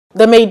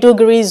The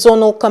Maiduguri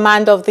Zonal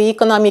Command of the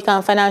Economic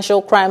and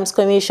Financial Crimes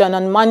Commission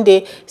on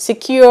Monday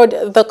secured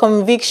the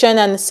conviction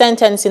and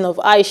sentencing of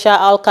Aisha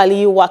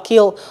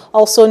Alkali-Wakil,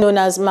 also known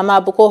as Mama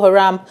Boko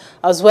Haram,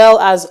 as well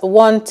as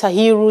one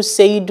Tahiru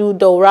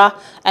Saidu-Daura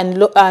and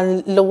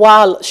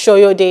Lawal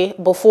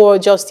Shoyode before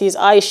Justice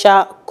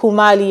Aisha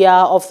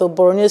Kumaliya of the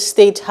Borno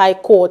State High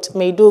Court,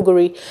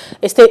 Maiduguri.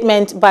 A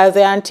statement by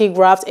the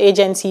anti-graft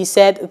agency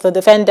said the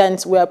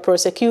defendants were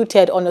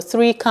prosecuted on a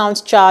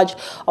 3-count charge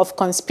of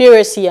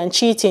conspiracy and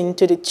cheating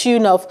to the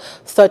tune of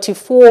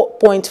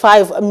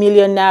 34.5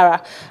 million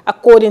naira.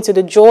 According to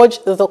the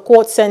judge, the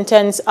court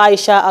sentenced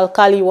Aisha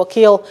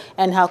Alkali-Wakil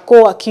and her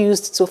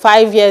co-accused to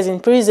 5 years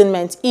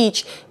imprisonment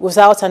each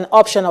without an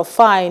option of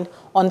fine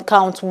on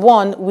count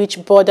 1,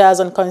 which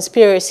borders on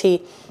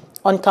conspiracy.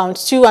 On count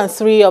 2 and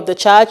 3 of the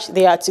charge,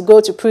 they are to go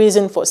to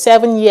prison for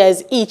 7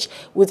 years each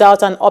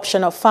without an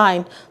option of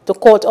fine. The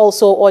court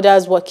also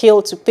orders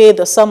Wakil to pay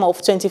the sum of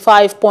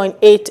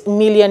 25.8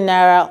 million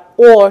naira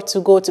or to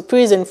go to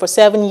prison for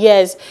 7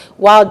 years,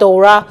 while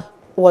Daura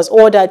was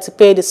ordered to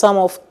pay the sum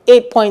of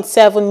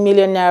 8.7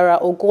 million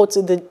naira or go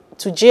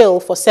to jail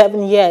for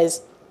 7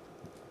 years.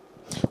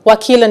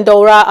 Wakil and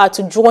Daura are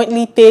to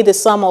jointly pay the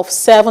sum of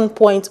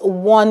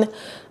 7.1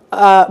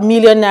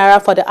 million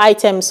naira for the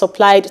items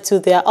supplied to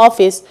their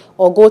office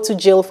or go to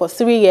jail for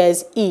 3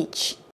 years each.